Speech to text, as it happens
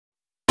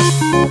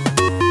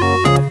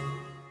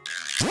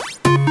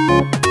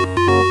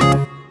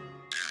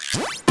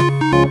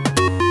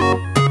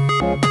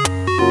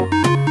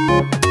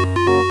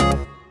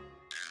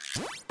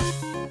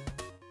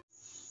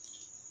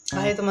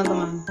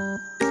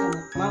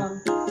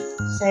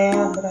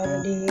saya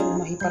berada di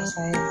rumah ipar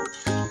saya.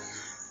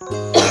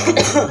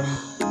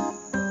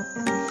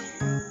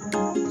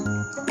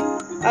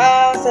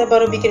 Saya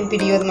baru bikin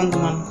video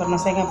teman-teman karena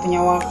saya nggak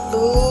punya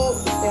waktu.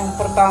 Yang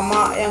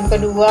pertama, yang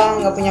kedua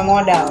nggak punya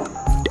modal.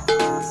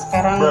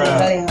 Sekarang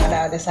modal yang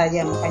ada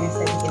saja, makanya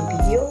saya bikin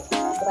video.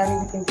 Berani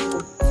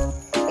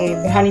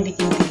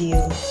bikin video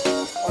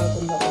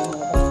walaupun nggak punya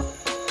modal.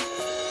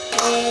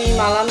 Ini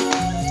malam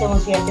saya mau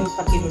siapin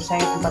tempat tidur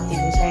saya.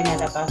 Ini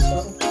ada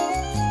kasur,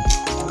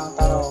 sama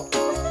taruh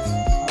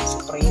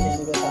spray dan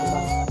juga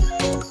sambal.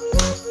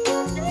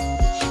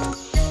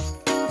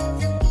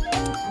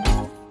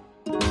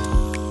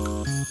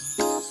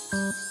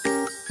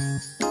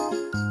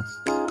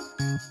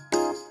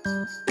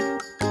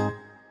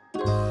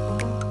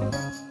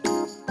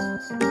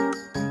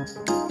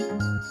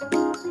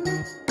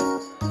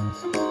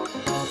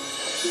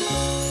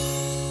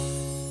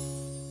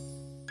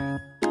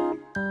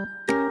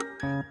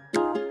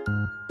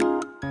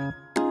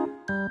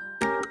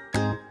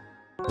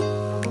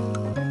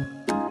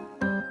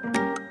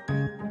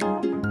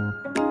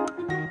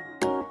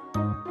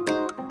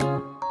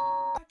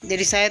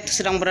 Jadi saya tuh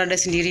sedang berada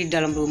sendiri di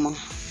dalam rumah.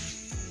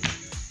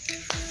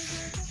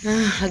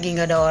 Lagi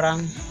nggak ada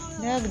orang.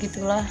 Ya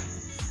begitulah.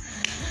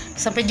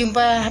 Sampai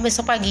jumpa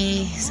besok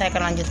pagi. Saya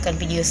akan lanjutkan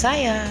video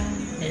saya.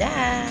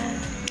 Dadah.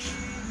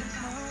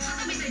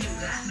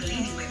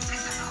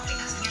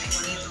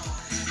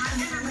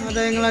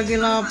 Ada yang lagi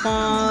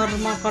lapar,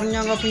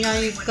 makannya nggak punya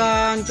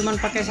ikan,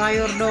 cuman pakai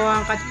sayur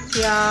doang.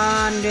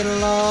 Kasihan deh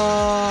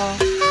lo.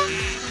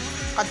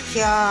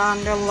 Kasihan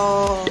deh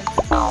lo.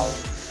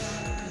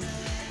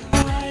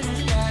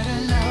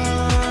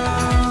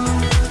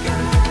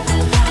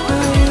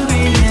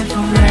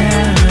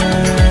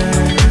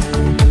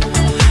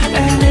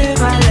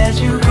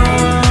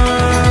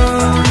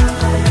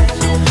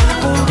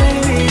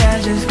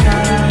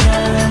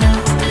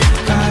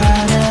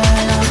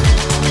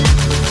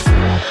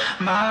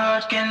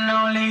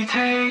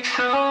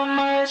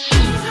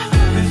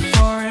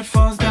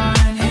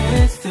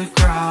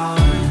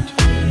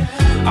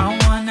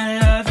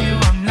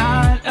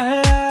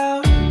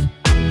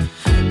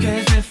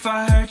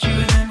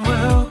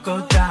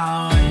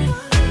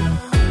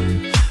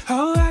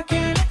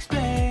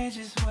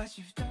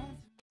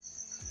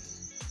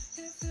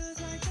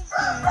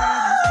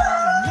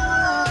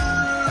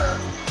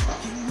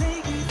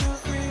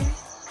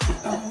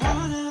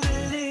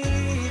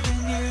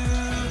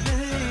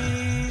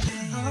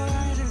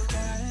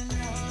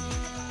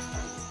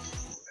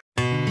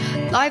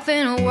 Life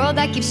in a world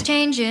that keeps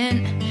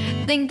changing.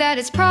 Think that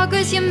it's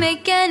progress you're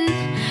making.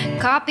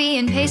 Copy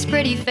and paste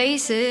pretty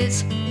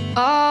faces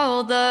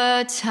all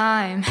the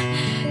time.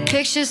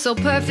 Pictures so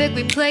perfect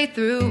we play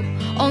through,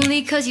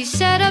 only cause you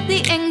set up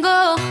the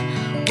angle.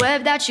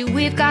 Web that you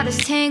weave got us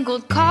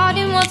tangled, caught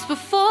in what's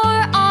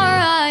before our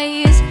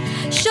eyes.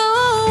 Show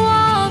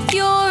off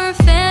your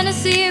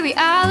fantasy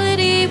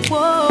reality.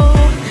 Whoa,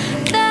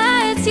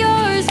 that's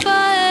yours,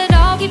 but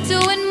I'll keep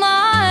doing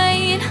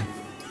mine.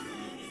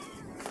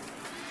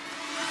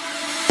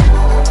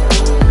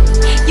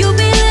 You'll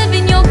be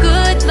living your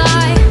good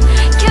life.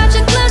 Catch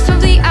a glimpse from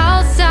the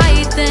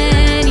outside,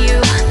 then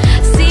you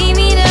see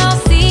me now,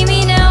 see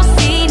me now,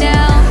 see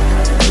now.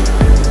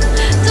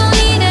 Don't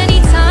need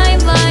any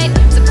timeline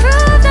to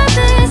prove that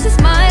this is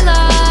my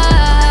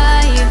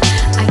life.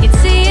 I can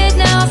see it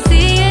now,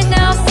 see it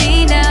now,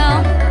 see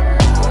now.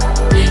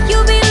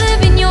 You'll be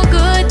living your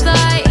good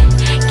life.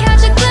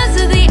 Catch a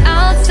glimpse of the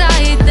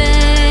outside,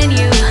 then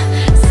you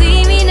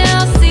see me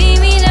now, see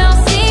me now,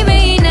 see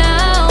me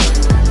now.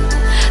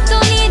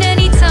 Don't need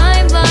any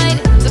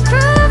timeline to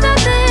prove that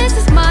this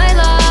is my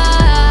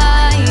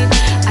life.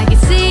 I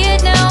can see it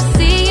now,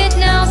 see it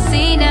now,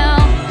 see now.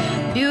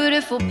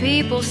 Beautiful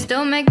people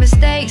still make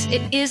mistakes.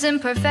 It isn't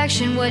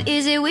perfection, what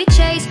is it we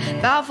chase?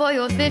 Bow for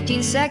your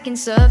 15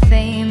 seconds of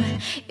fame.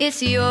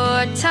 It's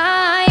your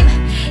time.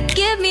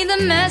 Give me the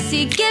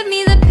messy, give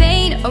me the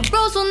pain. A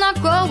rose will not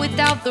grow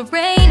without the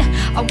rain.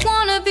 I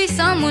wanna be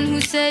someone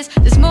who says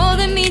there's more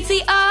than meets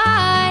the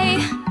eye.